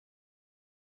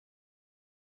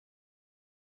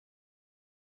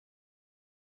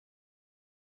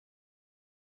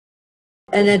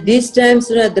And at these times,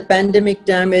 at the pandemic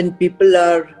time, when people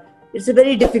are, it's a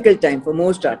very difficult time for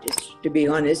most artists, to be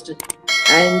honest.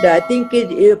 And I think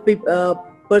a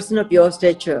person of your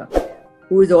stature,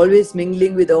 who is always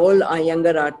mingling with all our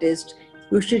younger artists,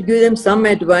 you should give them some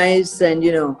advice. And,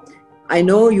 I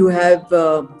know you have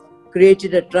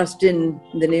created a trust in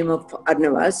the name of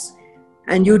Arnavas,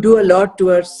 and you do a lot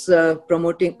towards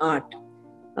promoting art.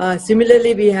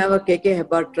 Similarly, we have a KK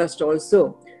Hebbard Trust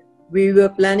also. We were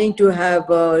planning to have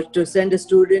to send a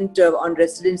student on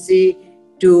residency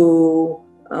to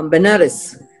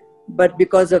Benares, but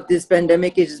because of this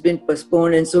pandemic, it has been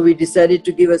postponed, and so we decided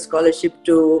to give a scholarship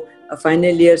to a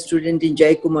final year student in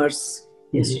Jai Kumar's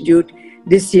institute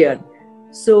this year.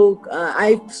 So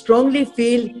I strongly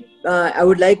feel I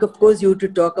would like, of course, you to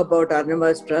talk about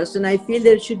Arnavas Trust, and I feel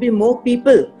there should be more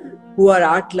people who are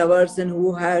art lovers and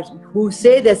who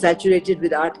say they're saturated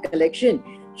with art collection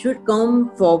should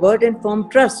come forward and form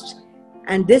trust.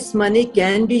 And this money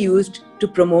can be used to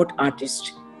promote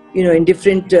artists, in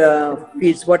different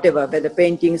fields, whatever, whether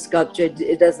painting, sculpture,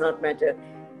 it does not matter.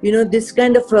 This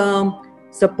kind of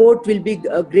support will be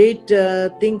a great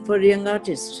thing for young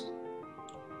artists.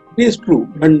 It is true.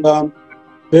 And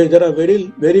there are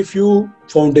very few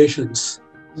foundations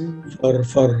for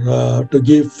to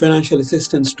give financial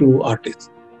assistance to artists.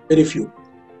 Very few.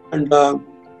 And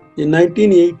in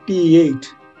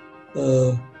 1988,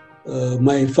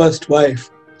 my first wife,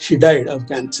 she died of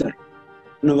cancer.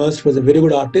 Arnavas was a very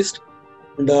good artist,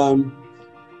 and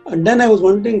then I was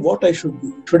wondering what I should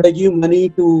do. Should I give money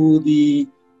to the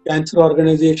cancer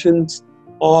organizations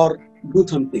or do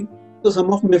something? So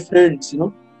some of my friends,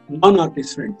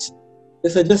 non-artist friends, they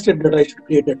suggested that I should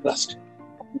create a trust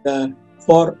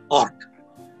for art.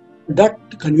 That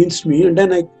convinced me, and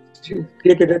then I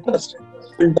created a trust.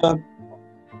 And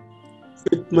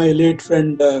with my late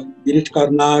friend Girish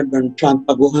Karnad and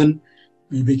Shanta Guhan,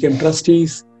 we became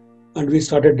trustees, and we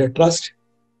started a trust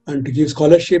and to give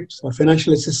scholarships or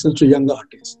financial assistance to young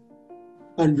artists.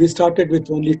 And we started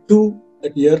with only 2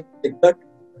 that year, like that.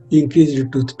 We increased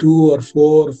it to 2 or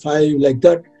 4 or 5, like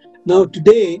that. Now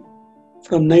today,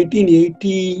 from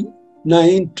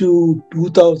 1989 to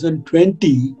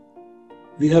 2020,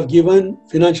 we have given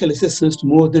financial assistance to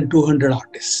more than 200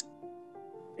 artists.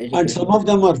 And some of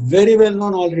them are very well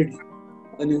known already.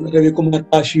 Ravi Kumar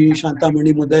Kashi,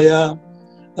 Shantamani Mudaya,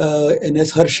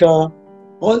 N.S. Harsha,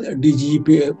 all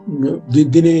DGP,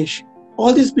 Dinesh,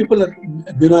 all these people are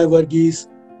Binoy Varghese.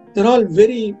 They're all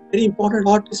very, very important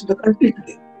artists in the country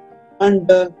today.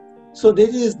 And so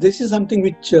this is something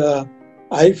which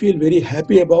I feel very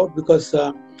happy about, because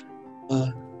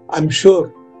I'm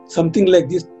sure something like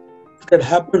this had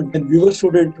happened when we were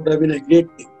students would have been a great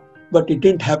thing, but it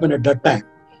didn't happen at that time.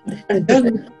 And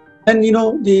then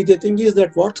the thing is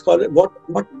that what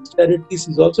charities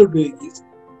is also doing is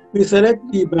we select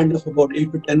the band of about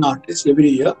 8 to 10 artists every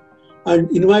year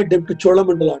and invite them to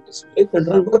Cholamandala Artist Village and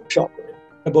run workshop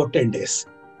about 10 days,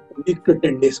 a week to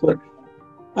 10 days work.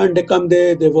 And they come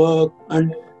there, they work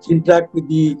and interact with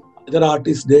the other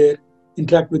artists there,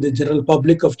 interact with the general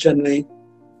public of Chennai.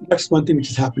 That's one thing which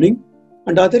is happening.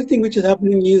 And the other thing which is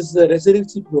happening is the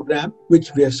residency program,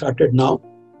 which we have started now.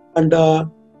 And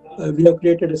we have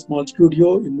created a small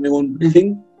studio in my own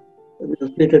building. We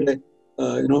have created a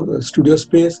studio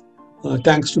space.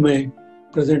 Thanks to my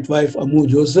present wife, Amu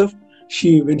Joseph.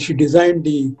 When she designed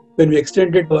when we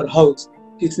extended our house,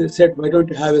 she said, why don't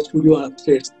you have a studio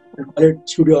upstairs and call it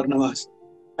Studio Arnavas?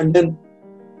 And then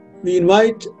we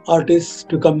invite artists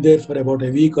to come there for about a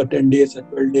week or 10 days or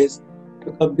 12 days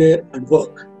to come there and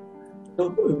work.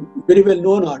 Very well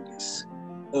known artists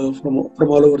from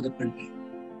all over the country.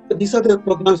 So these are the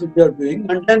programs that we are doing.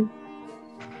 And then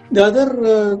the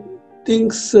other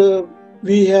things I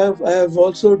have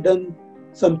also done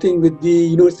something with the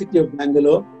University of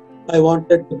Bangalore. I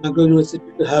wanted the Bangalore University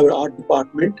to have an art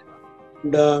department.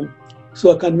 And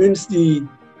so I convinced the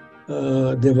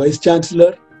Vice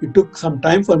Chancellor. It took some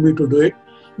time for me to do it.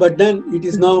 But then it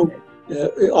is now,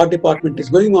 art department is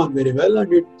going on very well,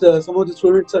 and some of the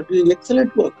students are doing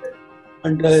excellent work.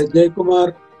 And Jai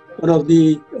Kumar, one of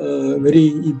the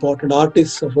very important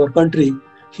artists of our country,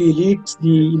 he leads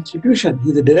the institution.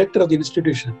 He's the director of the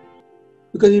institution.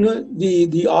 Because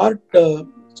the art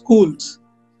schools,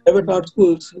 private art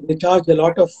schools, they charge a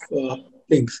lot of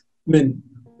things.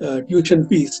 Tuition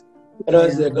fees,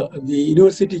 whereas the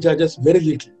university charges very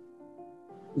little.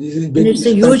 It's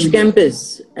a huge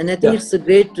campus, and I think it's a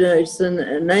great, it's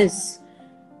a nice,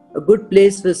 a good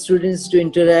place for students to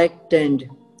interact and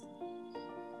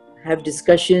have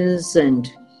discussions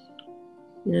and,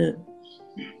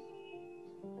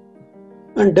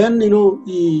 And then,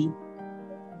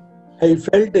 I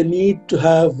felt a need to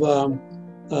have,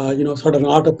 sort of an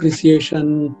art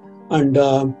appreciation and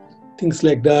things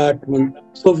like that.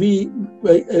 So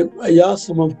I asked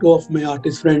two of my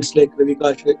artist friends like Ravi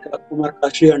Kashi, Kumar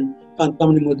Kashi and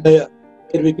Kantamani Mudaya,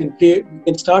 where we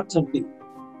can start something.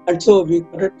 And so we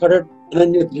started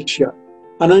Ananya Drishya.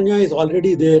 Ananya is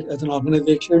already there as an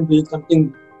organization doing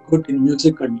something good in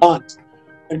music and dance.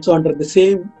 And so under the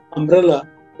same umbrella,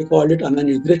 we called it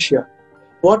Ananya Drishya.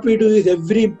 What we do is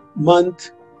every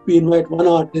month we invite one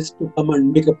artist to come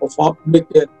and make a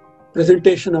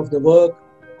presentation of the work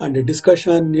and a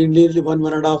discussion in nearly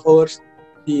 1.5 hours.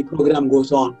 The program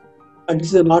goes on, and this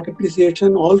is an art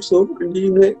appreciation also. And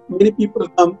many people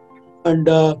come and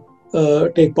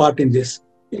take part in this.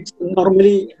 It's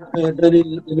normally done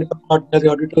in the Art Gallery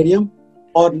Auditorium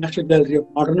or National Gallery of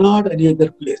Modern Art, any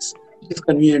other place which is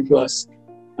convenient to us.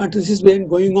 And this has been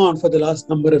going on for the last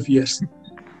number of years.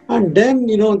 And then,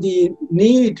 the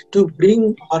need to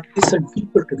bring artists and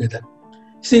people together.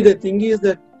 See, the thing is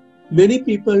that many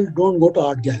people don't go to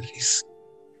art galleries.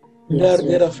 Yes,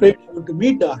 They're afraid to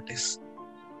meet the artists.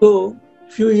 So,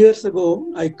 a few years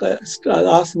ago, I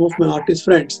asked some of my artist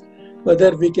friends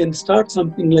whether we can start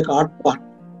something like Art Park.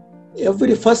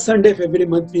 Every first Sunday of every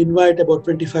month, we invite about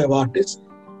 25 artists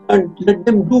and let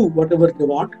them do whatever they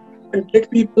want. And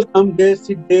let people come there,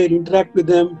 sit there, interact with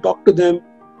them, talk to them.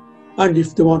 And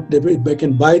if they want, they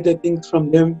can buy the things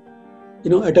from them,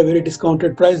 at a very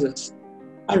discounted prices.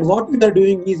 And what we are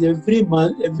doing is every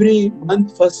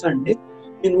month first Sunday,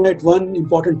 invite one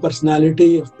important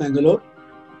personality of Bangalore to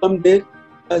come there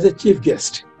as a chief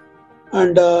guest.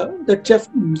 And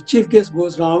the chief guest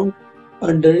goes around,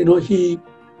 and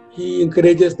he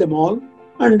encourages them all,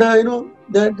 and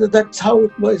that's how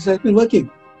it has been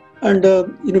working. And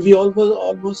we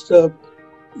almost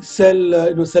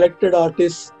sell selected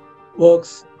artists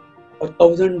works for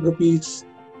 1,000 rupees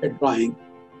a drawing.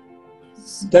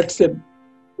 That's a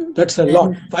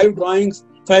lot. Five drawings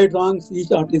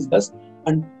each artist does,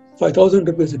 and 5,000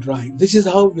 rupees a drawing. This is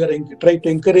how we are trying to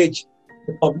encourage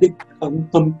the public to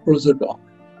come closer to art.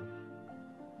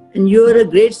 And you are a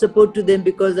great support to them,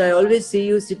 because I always see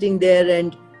you sitting there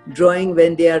and drawing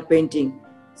when they are painting.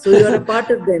 So you are a part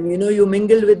of them. You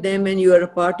mingle with them and you are a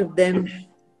part of them,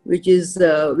 which is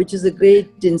a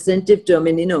great incentive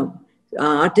to.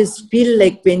 Artists feel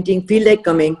like painting, feel like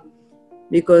coming,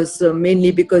 because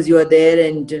mainly because you are there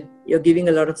and you're giving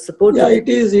a lot of support. Yeah, it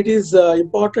is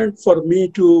important for me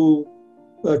to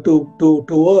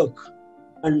work,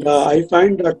 and I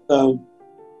find that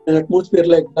an atmosphere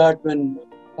like that, when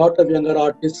a lot of younger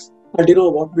artists, and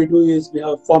what we do is we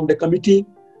have formed a committee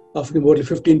of more than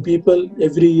 15 people.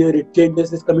 Every year it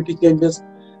changes, this committee changes,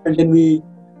 and then we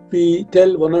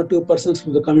tell one or two persons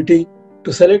from the committee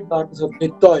to select artists of their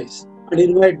choice and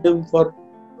invite them for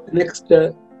the next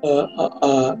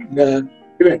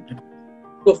event.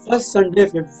 So first Sunday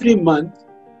of every month,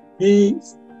 we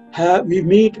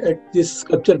meet at this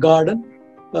sculpture garden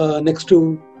next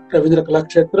to Ravindra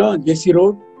Kalakshetra on JC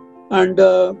Road, and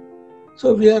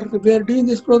so we are doing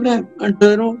this program, and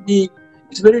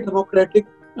it's very democratic,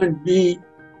 and we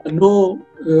know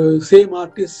same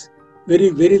artists very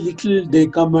little. They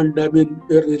come, and we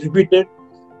are repeated.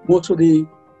 Most of the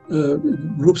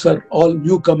groups are all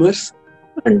newcomers,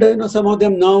 and some of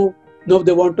them now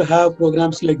they want to have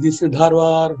programs like this in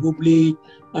Dharwad, Hubli,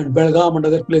 and Belgaum and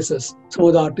other places. Some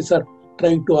of the artists are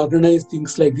trying to organize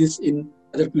things like this in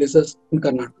other places in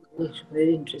Karnataka.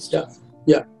 Very interesting.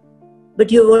 Yeah.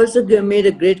 But you've also made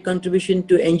a great contribution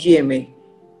to NGMA,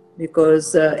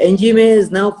 because NGMA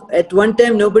is now, at one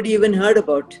time nobody even heard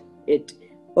about it,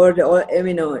 or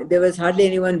there was hardly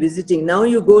anyone visiting. Now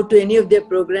you go to any of their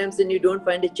programs and you don't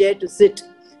find a chair to sit.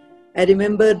 I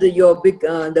remember the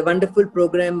wonderful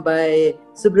program by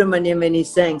Subramaniam when he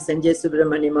sang Sanjay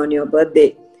Subramaniam on your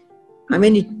birthday.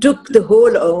 It took the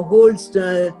whole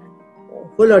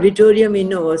auditorium,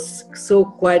 was so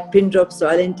quiet, pin drop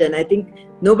silent, and I think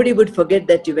nobody would forget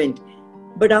that event.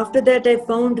 But after that, I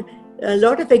found a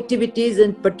lot of activities,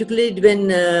 and particularly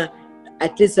when,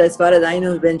 at least as far as I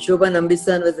know, when Shobha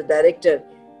Nambisan was the director,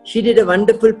 she did a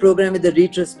wonderful program with the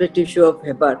retrospective show of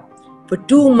Hebar. For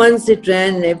 2 months it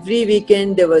ran, and every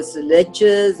weekend there was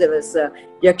lectures, there was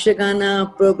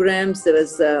Yakshagana programs, there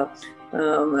was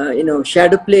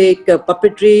shadow play,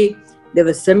 puppetry, there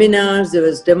were seminars, there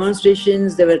was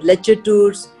demonstrations, there were lecture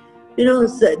tours,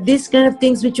 these kind of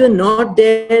things which were not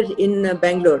there in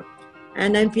Bangalore.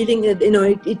 And I'm feeling that,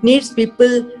 it needs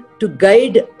people to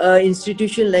guide an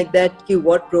institution like that,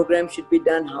 what program should be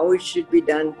done, how it should be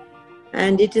done.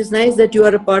 And it is nice that you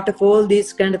are a part of all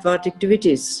these kind of art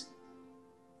activities.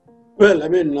 Well,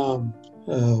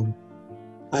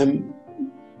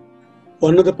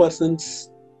 one of the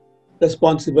persons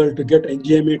responsible to get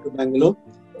NGMA to Bangalore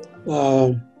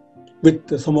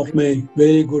with some of my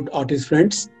very good artist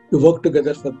friends. We worked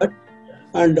together for that.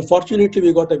 And fortunately,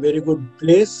 we got a very good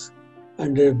place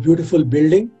and a beautiful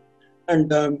building.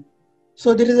 And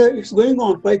so it's going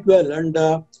on quite well. And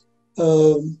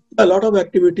a lot of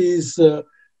activities.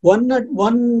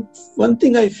 One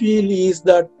thing I feel is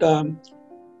that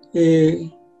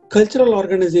cultural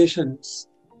organizations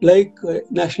like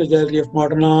National Gallery of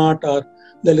Modern Art or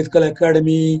the Kala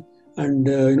Academy and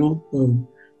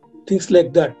things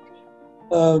like that,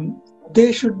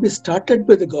 they should be started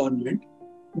by the government,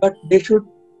 but they should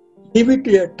give it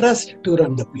to a trust to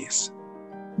run the place.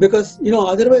 Because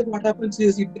otherwise what happens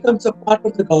is it becomes a part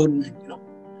of the government,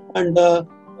 and the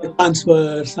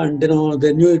transfers and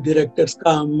the new directors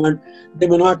come and they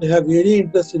may not have any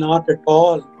interest in art at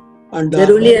all. And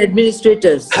they're only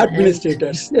administrators.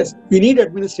 Administrators, yes, we need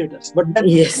administrators. But then,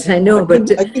 yes, I know.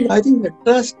 I think the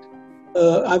trust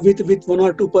with one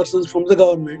or two persons from the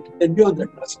government can be on the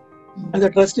trust, and the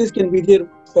trustees can be there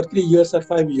for 3 years or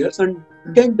 5 years, and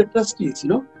again the trustees,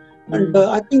 and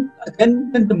I think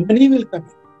then the money will come in.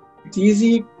 It's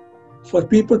easy for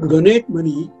people to donate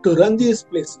money to run these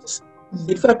places.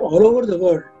 In fact, all over the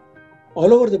world,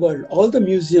 all the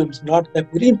museums,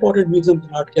 very important museums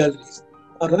and art galleries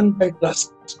are run by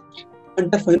trust,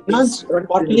 and they're financed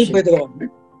partly by the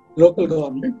government, local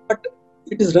government, but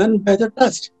it is run by the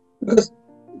trust, because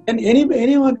then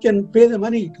anyone can pay the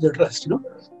money to the trust,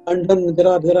 and then there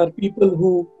are people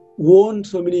who own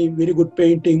so many very good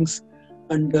paintings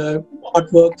and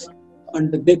artworks,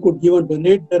 and they could even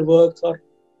donate their works or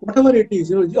whatever it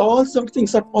is. All sorts of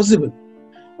things are possible.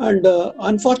 And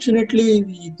unfortunately,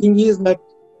 the thing is that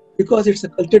because it's a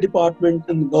culture department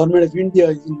and the government of India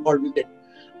is involved with it,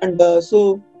 and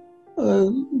so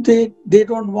they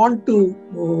don't want to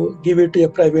give it to a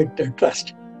private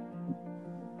trust.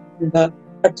 And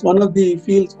that's one of the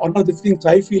things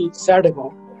I feel sad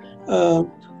about.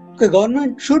 The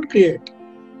government should create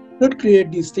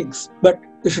these things, but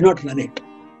they should not run it.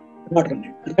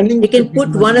 They can put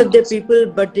one of the people,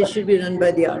 but it should be run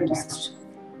by the artist.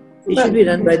 It should be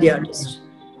run by the artist.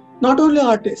 Not only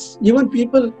artists, even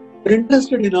people who are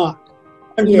interested in art.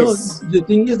 And yes. The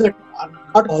thing is that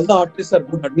not all the artists are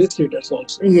good administrators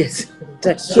also. Yes,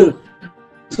 that's true.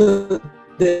 So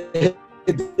they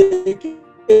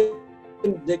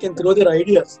can throw their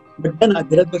ideas, but then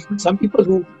there are some people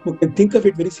who can think of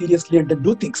it very seriously and then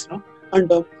do things.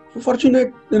 And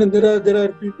fortunate, there are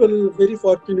people very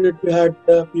fortunate. We had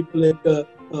people like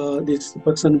this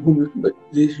person whom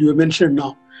you mentioned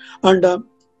now, and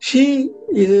she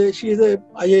is a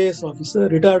IAS officer,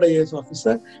 retired IAS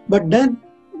officer, but then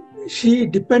she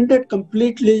depended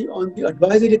completely on the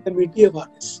advisory committee of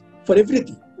artists for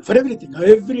everything.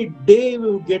 Every day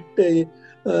we would get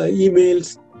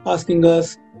emails asking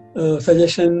us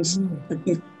suggestions.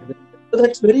 So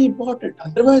that's very important.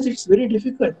 Otherwise, it's very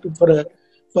difficult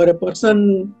for a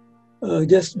person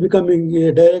just becoming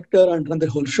a director and run the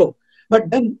whole show. But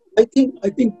then I think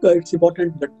it's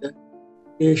important that the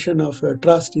creation of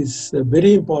trust is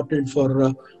very important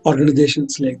for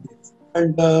organizations like this.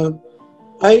 And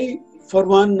I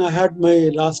had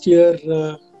my last year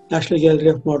National Gallery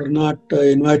of Modern Art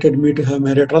invited me to have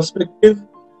my retrospective,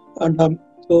 and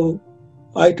so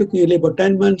I took nearly about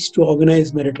 10 months to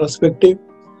organize my retrospective,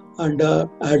 and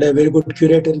I had a very good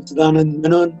curator in Sudanand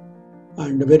Menon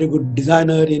and a very good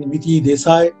designer in Miti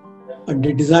Desai, and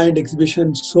they designed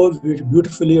exhibitions so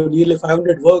beautifully. Nearly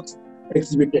 500 works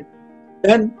exhibited.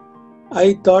 Then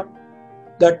I thought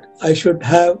that I should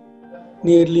have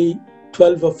nearly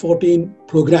 12 or 14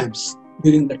 programs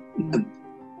during that month.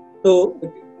 So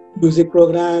music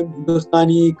program,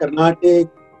 Hindustani, Carnatic,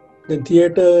 then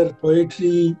theatre,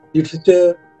 poetry,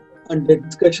 literature, and the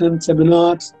discussion,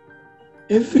 seminars,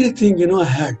 everything, I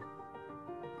had.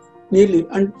 Nearly,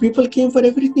 and people came for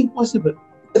everything possible.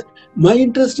 My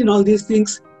interest in all these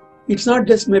things, it's not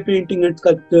just my painting and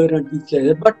sculpture and things like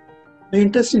that, but my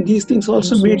interest in these things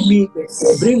also made me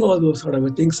bring all those sort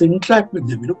of things and interact with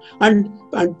them,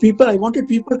 and people, I wanted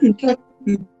people to interact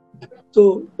with them.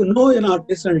 So to know an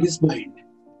artist and his mind,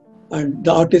 and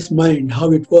the artist's mind,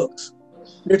 how it works,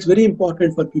 that's very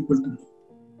important for people to know.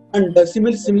 And a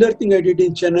similar thing I did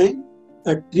in Chennai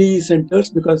at 3 centers,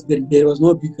 because there was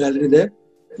no big gallery there.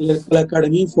 Kala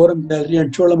Academy, Forum Gallery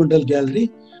and Cholamandal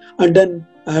Gallery. And then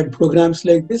I had programs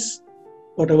like this,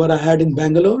 whatever I had in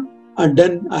Bangalore. And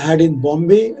then I had in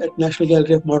Bombay at National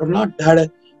Gallery of Modern Art. I had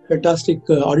a fantastic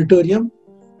auditorium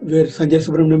where Sanjay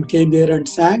Subramaniam came there and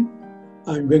sang,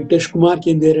 and Venkatesh Kumar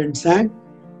came there and sang.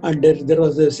 And there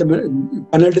was a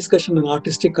panel discussion on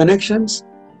artistic connections,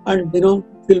 and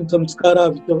film Samskara,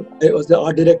 which I was the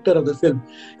art director of the film,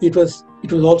 it was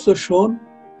also shown.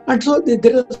 And so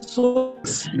there are so,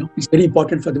 it's very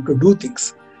important for them to do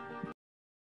things.